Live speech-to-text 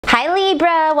Hi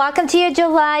Libra, welcome to your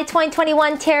July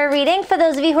 2021 tarot reading. For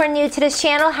those of you who are new to this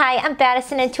channel, hi, I'm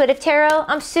Baddison Intuitive Tarot.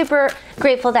 I'm super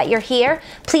grateful that you're here.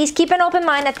 Please keep an open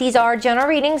mind that these are general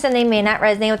readings and they may not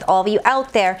resonate with all of you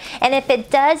out there. And if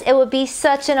it does, it would be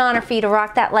such an honor for you to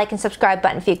rock that like and subscribe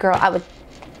button for you, girl. I would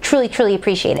truly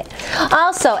appreciate it.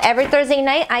 Also, every Thursday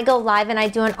night I go live and I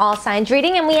do an all signs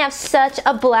reading, and we have such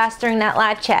a blast during that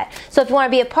live chat. So if you want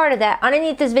to be a part of that,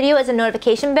 underneath this video is a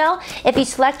notification bell. If you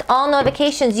select all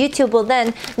notifications, YouTube will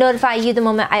then notify you the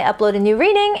moment I upload a new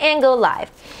reading and go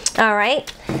live. All right,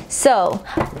 so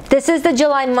this is the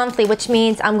July monthly, which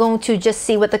means I'm going to just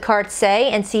see what the cards say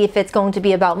and see if it's going to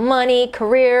be about money,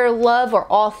 career, love, or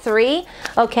all three.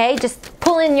 Okay, just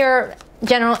pull in your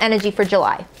general energy for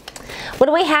July. What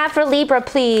do we have for Libra,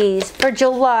 please, for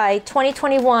July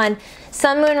 2021?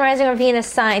 Sun, Moon, Rising, or Venus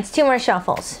signs. Two more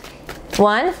shuffles.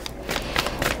 1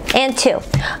 and 2.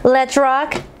 Let's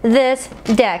rock this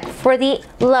deck for the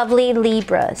lovely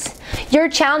Libras. Your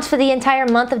challenge for the entire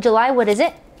month of July, what is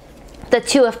it? The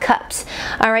Two of Cups.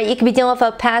 All right, you could be dealing with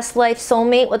a past life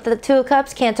soulmate with the Two of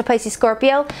Cups, Cancer, Pisces,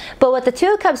 Scorpio. But with the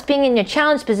Two of Cups being in your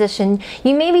challenge position,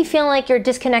 you may be feeling like you're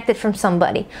disconnected from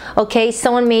somebody. Okay,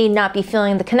 someone may not be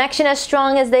feeling the connection as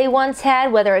strong as they once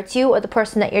had, whether it's you or the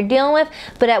person that you're dealing with.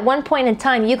 But at one point in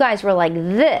time, you guys were like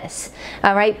this.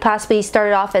 All right, possibly you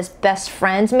started off as best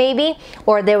friends maybe,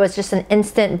 or there was just an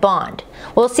instant bond.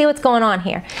 We'll see what's going on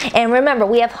here. And remember,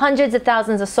 we have hundreds of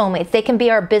thousands of soulmates. They can be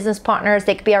our business partners,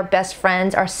 they could be our best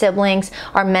friends, our siblings,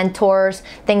 our mentors,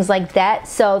 things like that.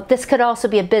 So this could also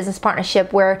be a business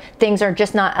partnership where things are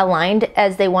just not aligned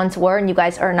as they once were and you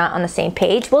guys are not on the same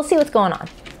page. We'll see what's going on.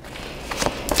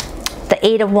 The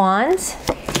Eight of Wands,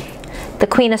 the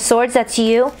Queen of Swords, that's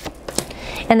you,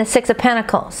 and the Six of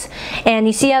Pentacles. And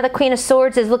you see how the Queen of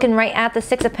Swords is looking right at the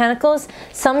Six of Pentacles?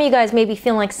 Some of you guys may be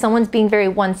feeling like someone's being very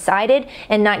one-sided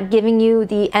and not giving you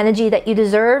the energy that you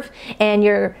deserve, and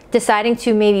you're deciding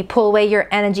to maybe pull away your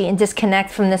energy and disconnect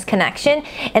from this connection.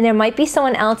 And there might be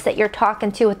someone else that you're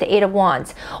talking to with the Eight of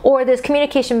Wands, or there's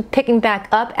communication picking back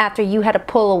up after you had to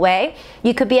pull away.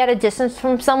 You could be at a distance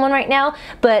from someone right now,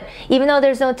 but even though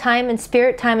there's no time in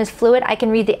spirit, time is fluid, I can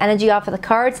read the energy off of the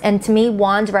cards, and to me,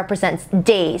 Wands represents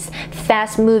days,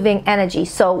 fast-moving energy.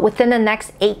 So within the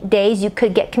next 8 days, you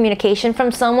could get communication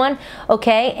from someone,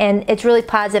 okay? And it's really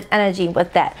positive energy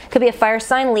with that. Could be a fire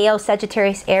sign, Leo,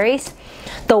 Sagittarius, Aries.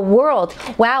 The World.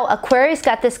 Wow, Aquarius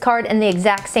got this card in the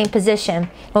exact same position,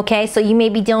 okay? So you may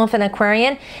be dealing with an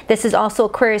Aquarian. This is also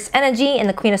Aquarius energy, and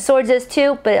the Queen of Swords is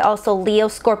too, but also Leo,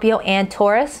 Scorpio, and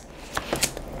Taurus.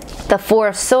 The Four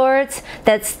of Swords,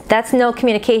 that's no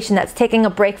communication. That's taking a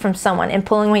break from someone and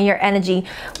pulling away your energy,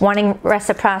 wanting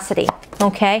reciprocity,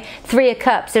 okay? Three of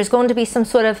Cups, there's going to be some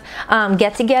sort of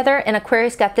get-together, and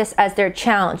Aquarius got this as their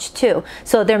challenge too.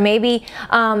 So there may be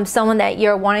someone that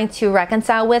you're wanting to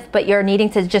reconcile with, but you're needing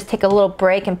to just take a little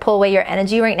break and pull away your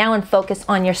energy right now and focus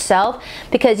on yourself,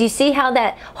 because you see how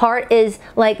that heart is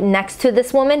like next to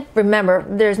this woman. Remember,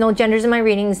 there's no genders in my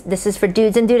readings. This is for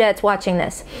dudes and dudettes watching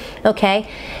this, okay?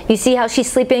 You see how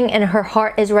she's sleeping and her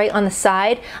heart is right on the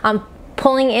side? I'm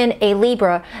pulling in a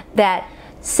Libra that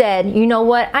said, you know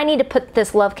what, I need to put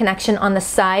this love connection on the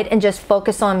side and just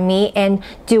focus on me and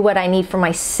do what I need for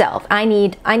myself. I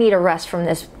need a rest from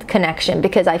this connection,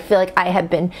 because I feel like I have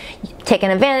been taken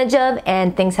advantage of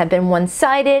and things have been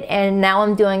one-sided, and now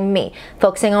I'm doing me,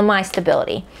 focusing on my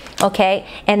stability, okay?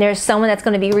 And there's someone that's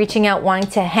going to be reaching out, wanting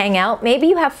to hang out. Maybe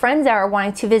you have friends that are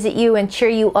wanting to visit you and cheer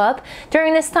you up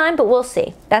during this time, but we'll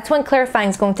see. That's when clarifying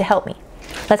is going to help me.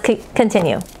 Let's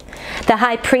continue. The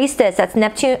High Priestess, that's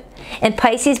Neptune and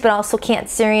Pisces, but also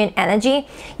Cancerian energy.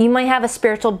 You might have a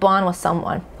spiritual bond with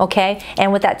someone, okay?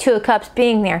 And with that Two of Cups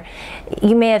being there,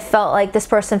 you may have felt like this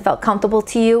person felt comfortable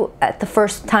to you at the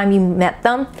first time you met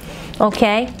them,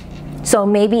 okay? So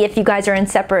maybe if you guys are in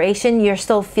separation, you're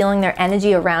still feeling their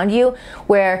energy around you,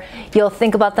 where you'll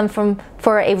think about them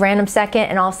for a random second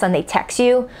and all of a sudden they text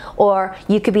you. Or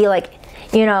you could be like,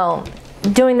 you know,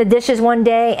 doing the dishes one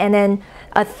day and then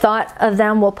a thought of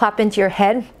them will pop into your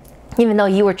head, even though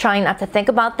you were trying not to think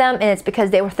about them, and it's because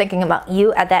they were thinking about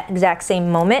you at that exact same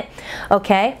moment,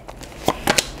 okay?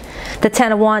 The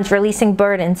Ten of Wands, releasing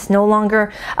burdens, no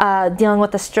longer dealing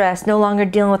with the stress, no longer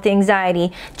dealing with the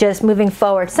anxiety, just moving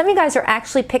forward. Some of you guys are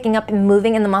actually picking up and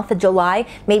moving in the month of July,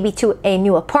 maybe to a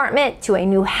new apartment, to a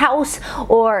new house,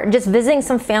 or just visiting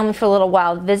some family for a little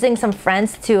while, visiting some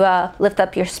friends to lift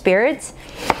up your spirits.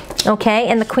 Okay,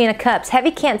 and the Queen of Cups.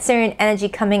 Heavy Cancerian energy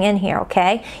coming in here,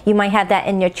 okay? You might have that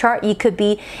in your chart. You could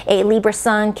be a Libra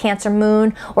Sun, Cancer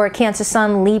Moon, or a Cancer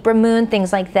Sun, Libra Moon,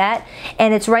 things like that.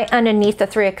 And it's right underneath the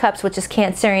Three of Cups, which is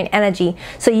Cancerian energy.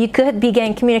 So you could be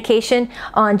getting communication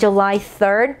on July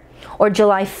 3rd or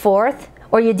July 4th,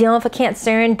 or you're dealing with a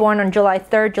Cancerian born on July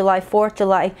 3rd, July 4th,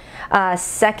 July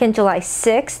 2nd, July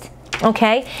 6th,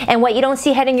 okay? And what you don't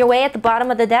see heading your way at the bottom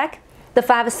of the deck, the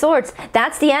Five of Swords.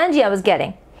 That's the energy I was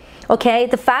getting. Okay,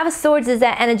 the Five of Swords is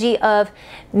that energy of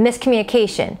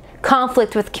miscommunication,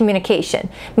 conflict with communication.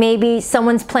 Maybe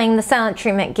someone's playing the silent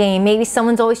treatment game. Maybe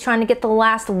someone's always trying to get the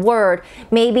last word.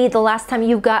 Maybe the last time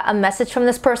you got a message from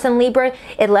this person, Libra,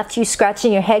 it left you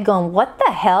scratching your head going, what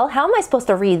the hell? How am I supposed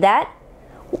to read that?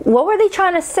 What were they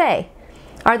trying to say?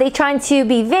 Are they trying to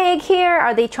be vague here?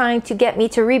 Are they trying to get me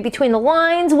to read between the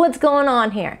lines? What's going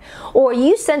on here? Or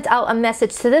you sent out a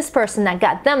message to this person that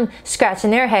got them scratching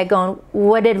their head going,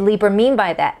 what did Libra mean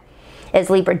by that?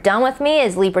 Is Libra done with me?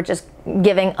 Is Libra just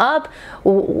giving up?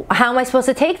 How am I supposed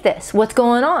to take this? What's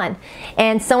going on?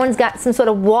 And someone's got some sort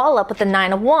of wall up with the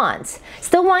Nine of Wands.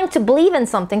 Still wanting to believe in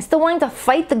something, still wanting to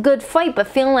fight the good fight, but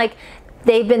feeling like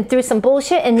they've been through some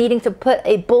bullshit and needing to put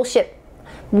a bullshit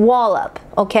wall up,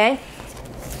 okay?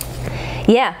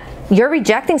 Yeah, you're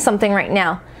rejecting something right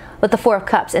now with the Four of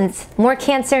Cups, and it's more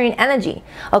Cancerian energy.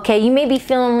 Okay, you may be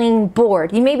feeling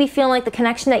bored. You may be feeling like the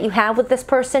connection that you have with this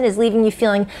person is leaving you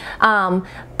feeling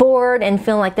bored and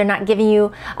feeling like they're not giving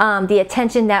you the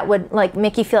attention that would like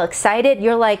make you feel excited.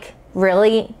 You're like,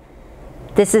 really?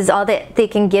 This is all that they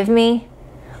can give me?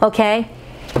 Okay?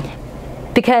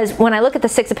 Because when I look at the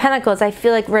Six of Pentacles, I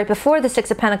feel like right before the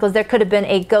Six of Pentacles, there could have been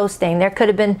a ghosting. There could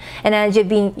have been an energy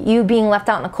of you being left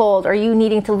out in the cold, or you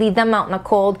needing to leave them out in the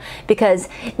cold because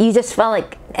you just felt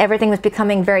like everything was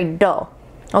becoming very dull.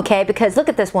 Okay? Because look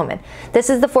at this woman. This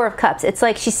is the Four of Cups. It's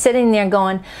like she's sitting there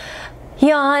going,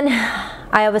 yawn,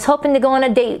 I was hoping to go on a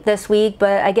date this week,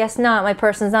 but I guess not. My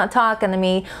person's not talking to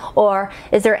me. Or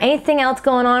is there anything else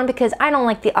going on? Because I don't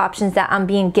like the options that I'm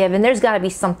being given. There's got to be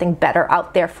something better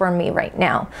out there for me right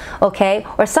now. Okay?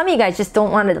 Or some of you guys just don't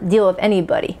want to deal with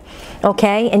anybody.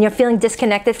 Okay? And you're feeling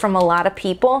disconnected from a lot of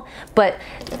people. But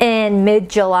in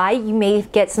mid-July, you may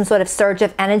get some sort of surge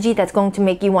of energy that's going to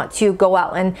make you want to go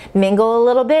out and mingle a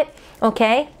little bit.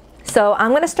 Okay? So I'm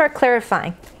going to start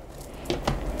clarifying.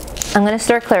 I'm going to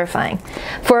start clarifying.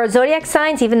 For zodiac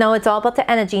signs, even though it's all about the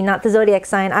energy, not the zodiac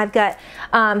sign, I've got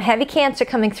heavy Cancer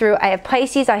coming through. I have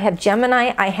Pisces, I have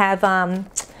Gemini, I have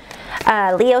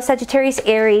Leo, Sagittarius,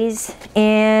 Aries,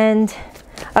 and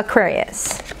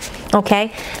Aquarius.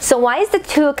 Okay, so why is the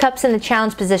Two of Cups in the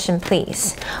challenge position,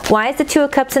 please? Why is the Two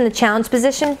of Cups in the challenge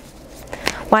position?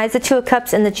 Why is the Two of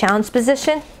Cups in the challenge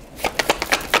position?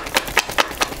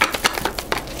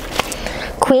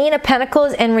 Queen of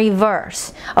Pentacles in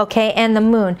reverse, okay, and the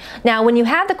Moon. Now, when you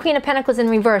have the Queen of Pentacles in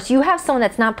reverse, you have someone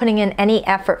that's not putting in any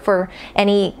effort for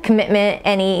any commitment,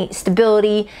 any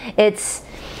stability.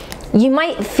 You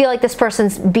might feel like this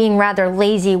person's being rather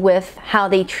lazy with how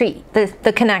they treat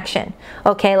the connection,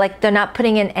 okay? Like they're not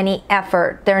putting in any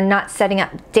effort. They're not setting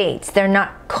up dates. They're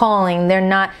not calling. They're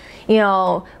not, you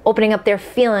know, opening up their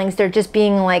feelings. They're just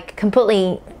being like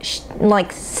completely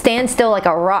like stand still like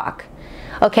a rock.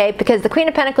 Okay, because the Queen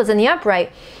of Pentacles in the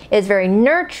upright is very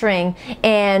nurturing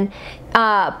and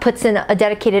puts in a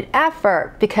dedicated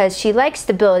effort because she likes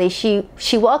stability.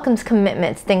 She welcomes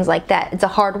commitments, things like that. It's a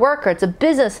hard worker. It's a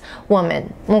business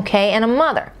woman, okay, and a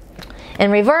mother. In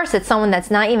reverse, it's someone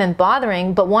that's not even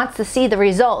bothering but wants to see the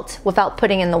result without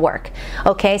putting in the work.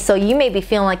 Okay, so you may be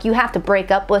feeling like you have to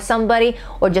break up with somebody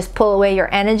or just pull away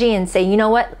your energy and say, you know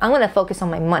what, I'm going to focus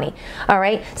on my money. All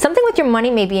right, something with your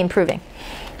money may be improving.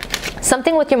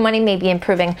 Something with your money may be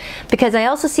improving because I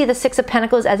also see the Six of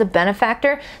Pentacles as a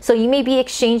benefactor. So you may be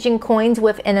exchanging coins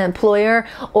with an employer,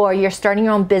 or you're starting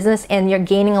your own business and you're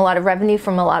gaining a lot of revenue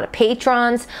from a lot of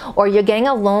patrons, or you're getting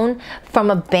a loan from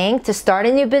a bank to start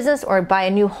a new business or buy a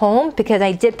new home, because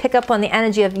I did pick up on the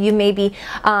energy of you may be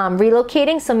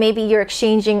relocating. So maybe you're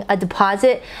exchanging a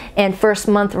deposit and first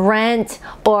month rent,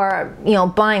 or, you know,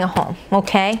 buying a home,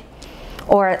 okay?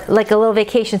 Or like a little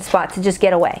vacation spot to just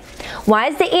get away. Why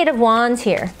is the Eight of Wands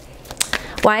here?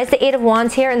 Why is the Eight of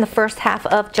Wands here in the first half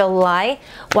of July?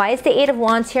 Why is the Eight of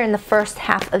Wands here in the first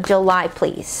half of July,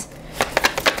 please?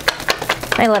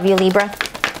 I love you, Libra.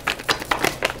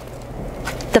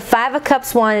 The Five of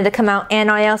Cups wanted to come out,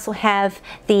 and I also have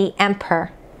the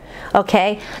Emperor.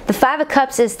 Okay, the Five of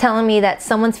Cups is telling me that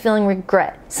someone's feeling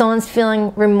regret, someone's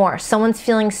feeling remorse, someone's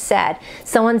feeling sad,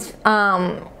 someone's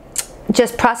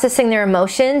just processing their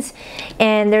emotions,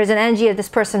 and there's an energy of this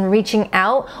person reaching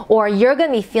out, or you're going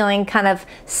to be feeling kind of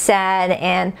sad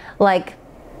and like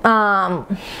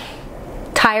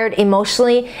tired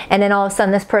emotionally, and then all of a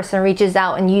sudden this person reaches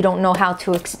out and you don't know how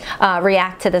to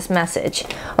react to this message.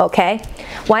 Okay,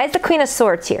 why is the Queen of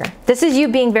Swords here? This is you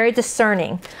being very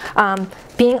discerning,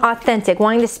 being authentic,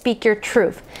 wanting to speak your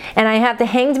truth. And I have the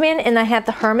Hanged Man and I have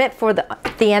the Hermit for the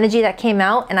energy that came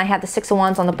out, and I have the Six of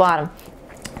Wands on the bottom.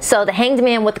 So the Hanged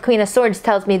Man with the Queen of Swords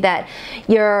tells me that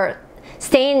you're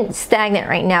staying stagnant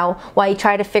right now while you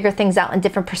try to figure things out in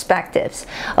different perspectives.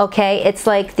 Okay, it's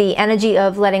like the energy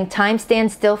of letting time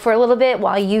stand still for a little bit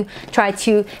while you try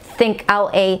to think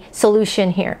out a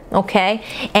solution here. Okay,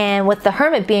 and with the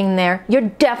Hermit being there, you're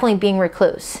definitely being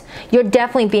recluse. You're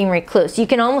definitely being recluse. You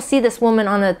can almost see this woman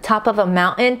on the top of a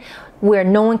mountain where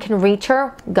no one can reach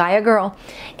her, guy or girl,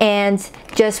 and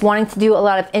just wanting to do a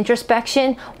lot of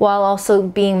introspection while also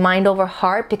being mind over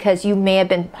heart, because you may have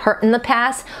been hurt in the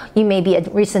past, you may be a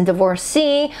recent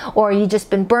divorcee, or you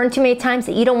just been burned too many times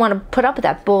that you don't want to put up with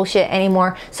that bullshit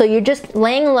anymore. So you're just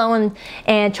laying low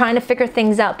and trying to figure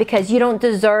things out because you don't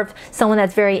deserve someone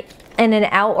that's very in and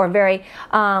out or very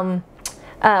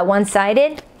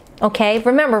one-sided. Okay,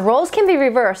 remember, roles can be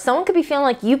reversed. Someone could be feeling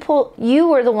like you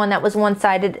were the one that was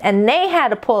one-sided and they had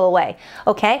to pull away.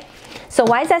 Okay, so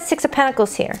why is that Six of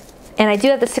Pentacles here? And I do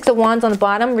have the Six of Wands on the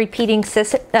bottom, repeating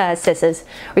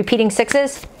repeating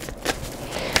sixes.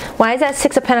 Why is that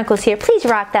Six of Pentacles here? Please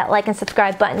rock that like and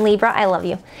subscribe button, Libra. I love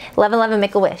you. 1111,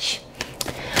 make a wish.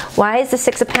 Why is the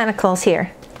Six of Pentacles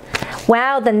here?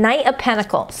 Wow, the Knight of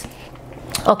Pentacles.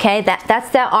 Okay, that's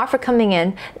that offer coming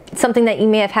in, something that you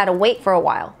may have had to wait for a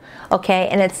while. Okay,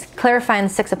 and it's clarifying the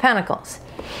Six of Pentacles.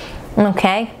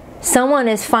 Okay, someone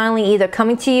is finally either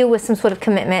coming to you with some sort of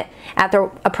commitment after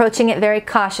approaching it very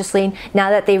cautiously, now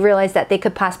that they realize that they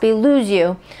could possibly lose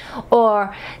you,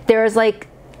 or there's like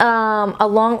a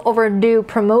long overdue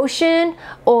promotion,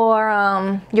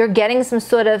 or you're getting some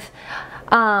sort of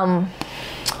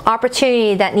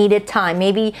opportunity that needed time.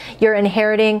 Maybe you're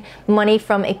inheriting money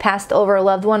from a passed over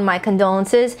loved one, my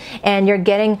condolences, and you're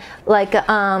getting like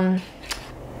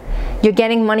you're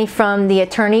getting money from the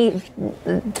attorney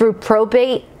through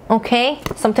probate. Okay,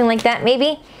 something like that.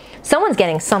 Maybe someone's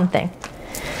getting something.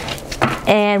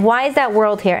 And why is that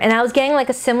World here? And I was getting like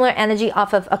a similar energy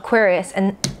off of Aquarius,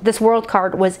 and this World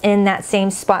card was in that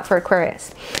same spot for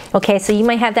Aquarius. Okay, so you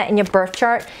might have that in your birth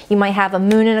chart. You might have a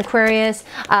moon in Aquarius,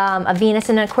 a Venus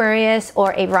in Aquarius,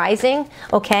 or a rising.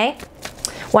 Okay,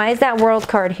 why is that World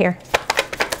card here?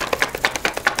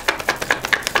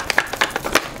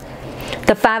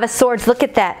 The Five of Swords, look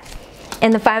at that.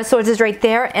 And the Five of Swords is right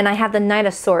there, and I have the Knight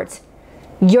of Swords.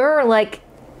 You're like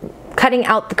cutting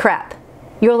out the crap.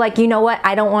 You're like, you know what?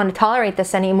 I don't want to tolerate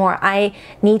this anymore. I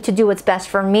need to do what's best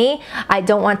for me. I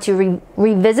don't want to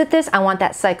revisit this. I want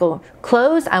that cycle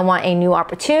closed. I want a new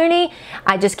opportunity.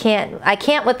 I just can't. I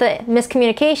can't with the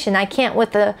miscommunication. I can't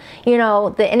with the, you know,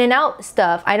 the in and out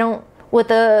stuff. I don't with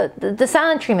the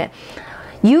silent treatment.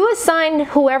 You assign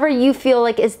whoever you feel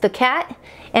like is the cat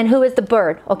and who is the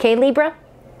bird. Okay, Libra?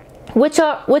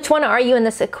 Which one are you in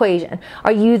this equation?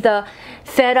 Are you the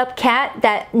fed up cat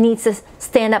that needs to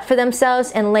stand up for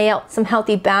themselves and lay out some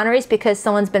healthy boundaries because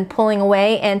someone's been pulling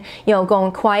away and, you know,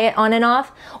 going quiet on and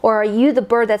off? Or are you the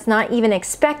bird that's not even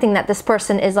expecting that this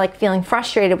person is like feeling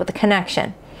frustrated with the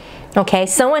connection? Okay,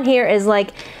 someone here is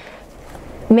like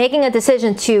making a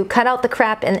decision to cut out the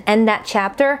crap and end that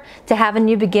chapter to have a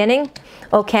new beginning.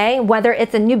 Okay, whether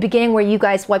it's a new beginning where you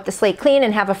guys wipe the slate clean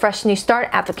and have a fresh new start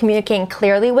after communicating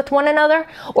clearly with one another,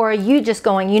 or are you just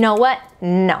going, you know what,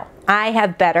 no, I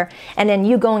have better, and then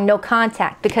you going no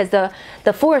contact, because the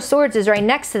Four of Swords is right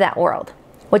next to that World,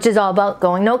 which is all about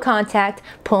going no contact,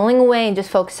 pulling away and just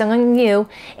focusing on you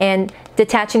and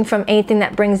detaching from anything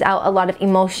that brings out a lot of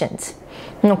emotions.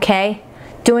 Okay,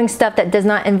 doing stuff that does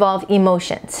not involve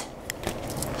emotions.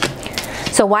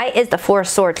 So why is the Four of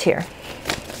Swords here?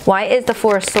 Why is the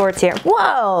Four of Swords here?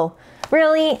 Whoa!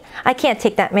 Really? I can't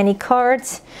take that many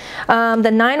cards.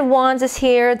 The Nine of Wands is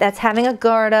here. That's having a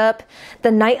guard up.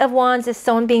 The Knight of Wands is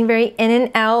someone being very in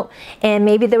and out. And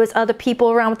maybe there was other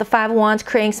people around with the Five of Wands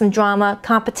creating some drama,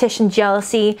 competition,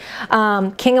 jealousy.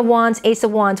 King of Wands, Ace of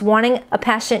Wands, wanting a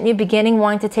passionate new beginning,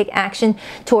 wanting to take action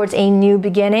towards a new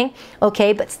beginning.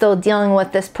 Okay, but still dealing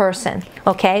with this person.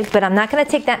 Okay, but I'm not going to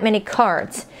take that many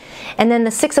cards. And then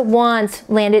the Six of Wands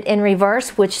landed in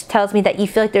reverse, which tells me that you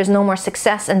feel like there's no more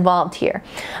success involved here.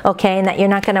 Okay, and that you're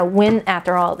not going to win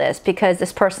after all this because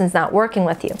this person's not working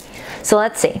with you. So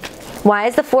let's see. Why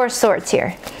is the Four of Swords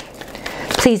here?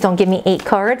 Please don't give me 8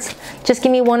 cards. Just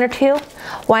give me 1 or 2.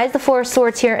 Why is the Four of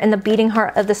Swords here in the beating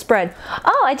heart of the spread?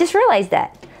 Oh, I just realized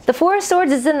that. The Four of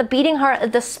Swords is in the beating heart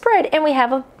of the spread, and we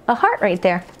have a heart right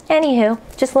there. Anywho,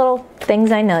 just little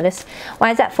things I noticed.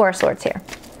 Why is that Four of Swords here?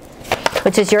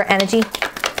 which is your energy.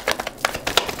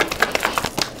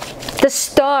 The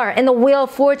Star and the Wheel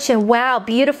of Fortune. Wow,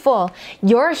 beautiful.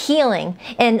 You're healing.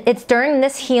 And it's during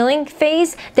this healing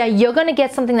phase that you're going to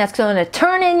get something that's going to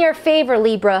turn in your favor,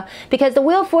 Libra. Because the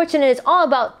Wheel of Fortune is all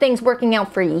about things working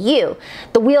out for you.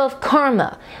 The Wheel of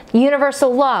Karma,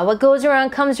 universal law, what goes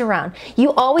around comes around.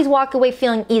 You always walk away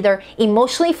feeling either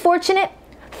emotionally fortunate,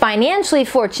 financially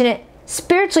fortunate,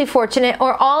 spiritually fortunate,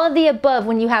 or all of the above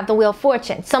when you have the Wheel of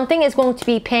Fortune. Something is going to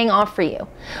be paying off for you,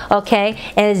 okay?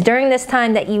 And it's during this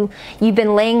time that you've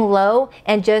been laying low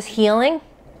and just healing,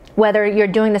 whether you're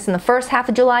doing this in the first half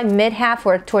of July, mid-half,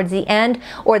 or towards the end,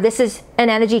 or this is an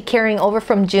energy carrying over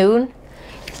from June,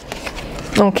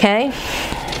 okay?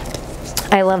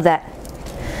 I love that.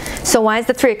 So why is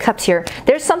the Three of Cups here?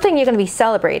 There's something you're going to be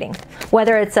celebrating.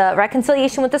 Whether it's a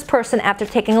reconciliation with this person after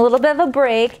taking a little bit of a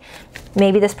break,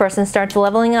 maybe this person starts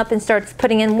leveling up and starts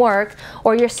putting in work,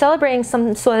 or you're celebrating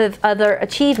some sort of other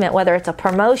achievement, whether it's a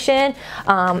promotion,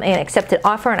 an accepted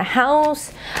offer on a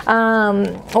house,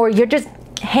 or you're just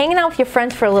hanging out with your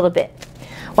friends for a little bit.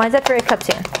 Why is that Three of Cups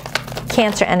here?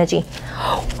 Cancer energy.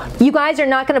 You guys are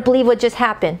not going to believe what just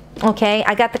happened, okay?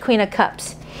 I got the Queen of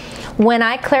Cups. When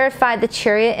I clarified the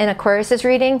Chariot in Aquarius's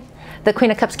reading, the Queen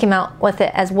of Cups came out with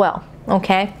it as well,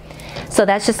 okay? So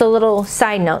that's just a little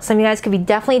side note. Some of you guys could be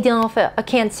definitely dealing with a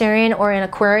Cancerian or an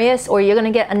Aquarius, or you're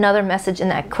going to get another message in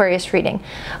that Aquarius reading,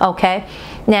 okay?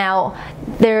 Now,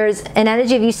 there's an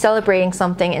energy of you celebrating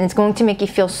something, and it's going to make you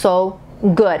feel so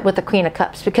good with the Queen of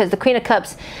Cups, because the Queen of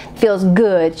Cups feels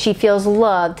good, she feels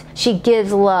loved, she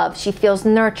gives love, she feels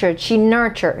nurtured, she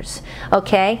nurtures,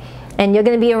 okay? And you're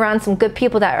going to be around some good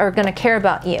people that are going to care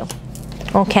about you,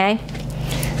 okay?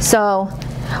 So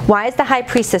why is the High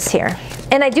Priestess here?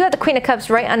 And I do have the Queen of Cups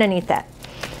right underneath that.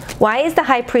 Why is the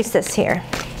High Priestess here?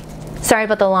 Sorry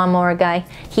about the lawnmower guy.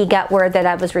 He got word that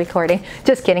I was recording.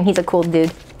 Just kidding, he's a cool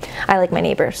dude. I like my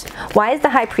neighbors. Why is the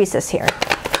High Priestess here?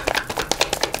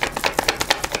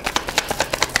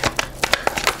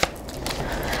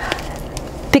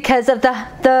 Because of the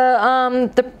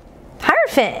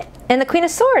Hierophant and the Queen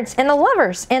of Swords and the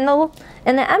Lovers and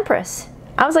the Empress.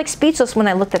 I was like speechless when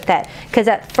I looked at that, because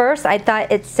at first I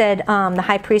thought it said the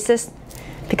High Priestess,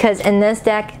 because in this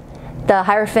deck the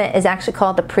Hierophant is actually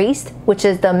called the Priest, which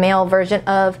is the male version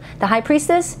of the High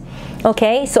Priestess.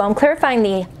 Okay, so I'm clarifying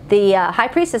the High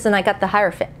Priestess, and I got the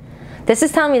Hierophant. This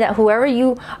is telling me that whoever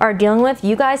you are dealing with,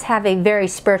 you guys have a very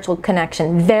spiritual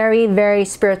connection, very, very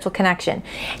spiritual connection.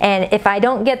 And if I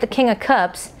don't get the King of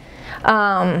Cups,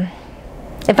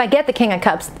 if I get the King of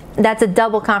Cups, that's a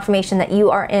double confirmation that you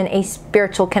are in a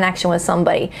spiritual connection with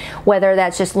somebody. Whether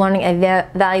that's just learning a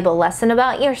valuable lesson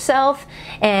about yourself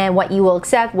and what you will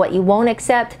accept, what you won't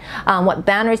accept, what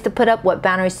boundaries to put up, what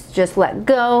boundaries to just let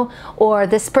go, or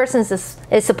this person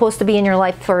is supposed to be in your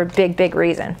life for a big, big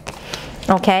reason.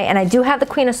 Okay, and I do have the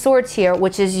Queen of Swords here,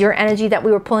 which is your energy that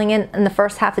we were pulling in the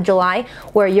first half of July,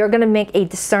 where you're going to make a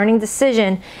discerning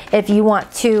decision if you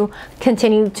want to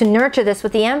continue to nurture this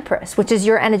with the Empress, which is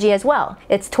your energy as well.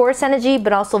 It's Taurus energy,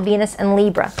 but also Venus and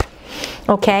Libra.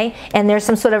 Okay, and there's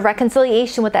some sort of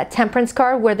reconciliation with that Temperance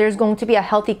card, where there's going to be a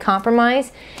healthy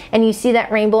compromise, and you see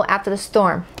that rainbow after the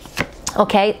storm.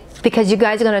 Okay, because you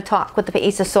guys are going to talk with the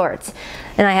Ace of Swords.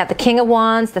 And I have the King of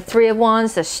Wands, the Three of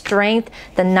Wands, the Strength,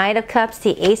 the Knight of Cups,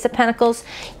 the Ace of Pentacles.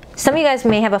 Some of you guys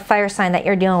may have a fire sign that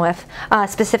you're dealing with,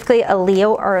 specifically a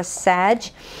Leo or a Sag.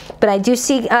 But I do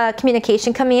see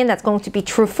communication coming in that's going to be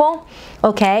truthful,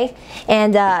 okay?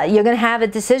 And you're going to have a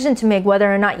decision to make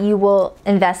whether or not you will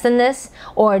invest in this,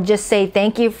 or just say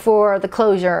thank you for the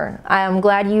closure. I'm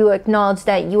glad you acknowledged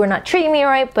that you were not treating me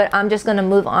right, but I'm just going to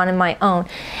move on in my own.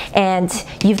 And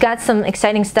you've got some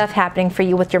exciting stuff happening for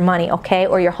you with your money, okay?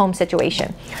 Or your home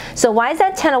situation. So why is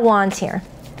that Ten of Wands here?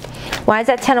 Why is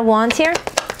that Ten of Wands here?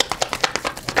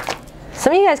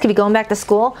 Some of you guys could be going back to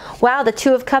school. Wow, the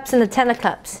Two of Cups and the Ten of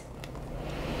Cups.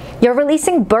 You're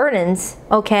releasing burdens,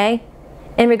 okay,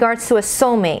 in regards to a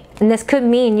soulmate. And this could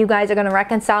mean you guys are going to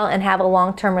reconcile and have a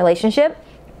long-term relationship.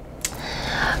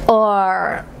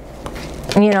 Or,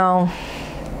 you know,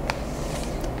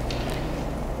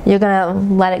 you're going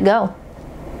to let it go.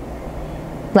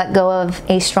 Let go of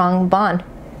a strong bond.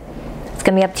 It's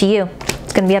going to be up to you.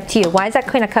 It's going to be up to you. Why is that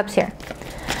Queen of Cups here?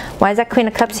 Why is that Queen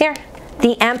of Cups here?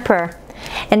 The Emperor.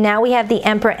 And now we have the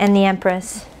Emperor and the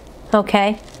Empress.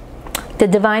 Okay? The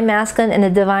Divine Masculine and the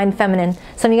Divine Feminine.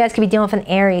 Some of you guys could be dealing with an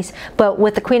Aries. But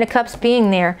with the Queen of Cups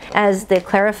being there as the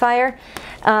clarifier,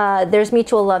 there's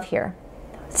mutual love here.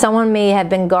 Someone may have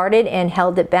been guarded and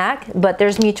held it back, but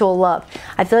there's mutual love.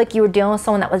 I feel like you were dealing with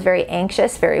someone that was very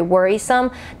anxious, very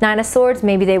worrisome. Nine of Swords,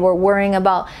 maybe they were worrying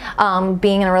about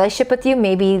being in a relationship with you.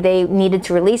 Maybe they needed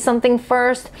to release something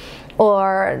first,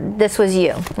 or this was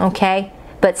you, okay?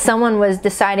 But someone was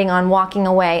deciding on walking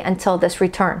away until this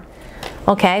return,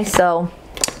 okay? So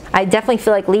I definitely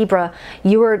feel like Libra,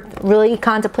 you were really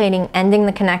contemplating ending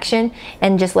the connection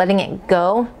and just letting it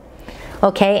go,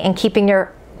 okay? And keeping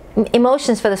your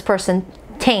emotions for this person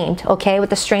tamed, okay, with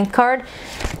the Strength card.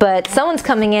 But someone's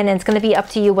coming in and it's going to be up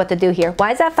to you what to do here.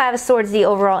 Why is that Five of Swords the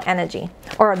overall energy,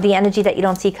 or the energy that you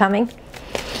don't see coming?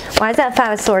 Why is that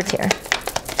Five of Swords here?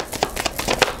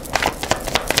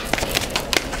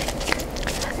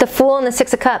 The Fool and the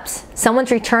Six of Cups. Someone's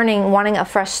returning, wanting a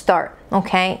fresh start,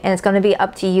 okay? And it's going to be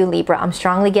up to you, Libra. I'm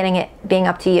strongly getting it being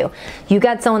up to you. You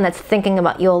got someone that's thinking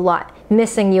about you a lot,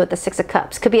 missing you with the Six of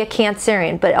Cups. Could be a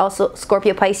Cancerian, but also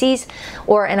Scorpio, Pisces,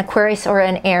 or an Aquarius, or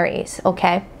an Aries,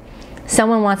 okay?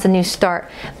 Someone wants a new start,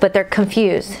 but they're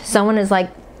confused. Someone is like,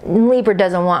 Libra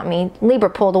doesn't want me. Libra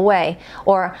pulled away.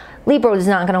 Or Libra is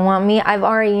not going to want me. I've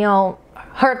already, you know,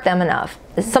 hurt them enough.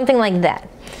 It's something like that,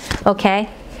 okay?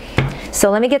 So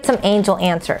let me get some angel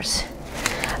answers.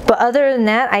 But other than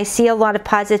that, I see a lot of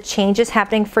positive changes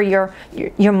happening for your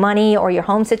money or your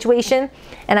home situation.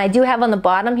 And I do have on the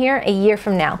bottom here, a year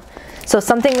from now. So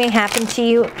something may happen to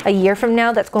you a year from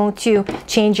now that's going to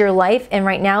change your life. And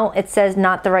right now it says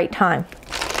not the right time.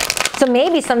 So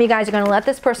maybe some of you guys are going to let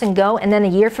this person go. And then a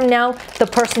year from now, the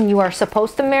person you are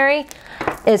supposed to marry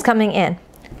is coming in.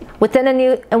 Within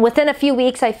a few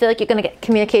weeks, I feel like you're going to get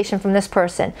communication from this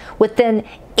person. Within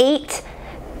 8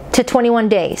 to 21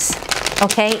 days.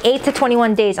 Okay, 8 to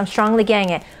 21 days. I'm strongly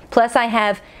getting it. Plus, I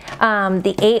have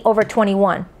the 8 over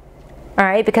 21. All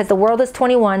right, because the world is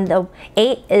 21. The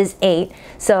 8 is 8.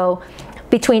 So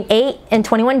between 8 and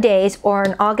 21 days, or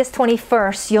on August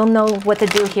 21st, you'll know what to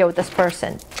do here with this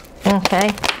person.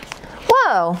 Okay.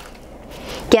 Whoa.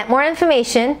 Get more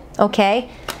information.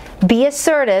 Okay. Be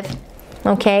assertive.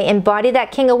 Okay, embody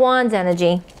that King of Wands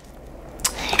energy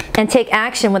and take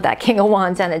action with that King of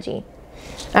Wands energy.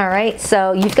 All right,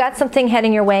 so you've got something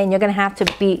heading your way and you're going to have to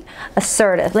be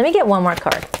assertive. Let me get one more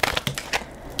card.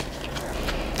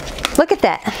 Look at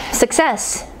that,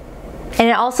 success. And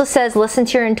it also says listen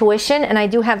to your intuition, and I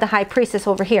do have the High Priestess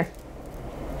over here.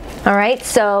 All right,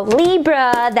 so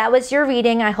Libra, that was your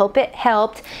reading. I hope it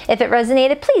helped. If it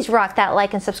resonated, please rock that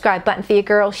like and subscribe button for your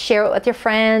girls. Share it with your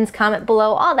friends, comment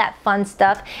below, all that fun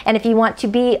stuff. And if you want to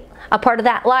be a part of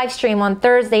that live stream on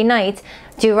Thursday nights,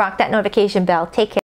 do rock that notification bell. Take care.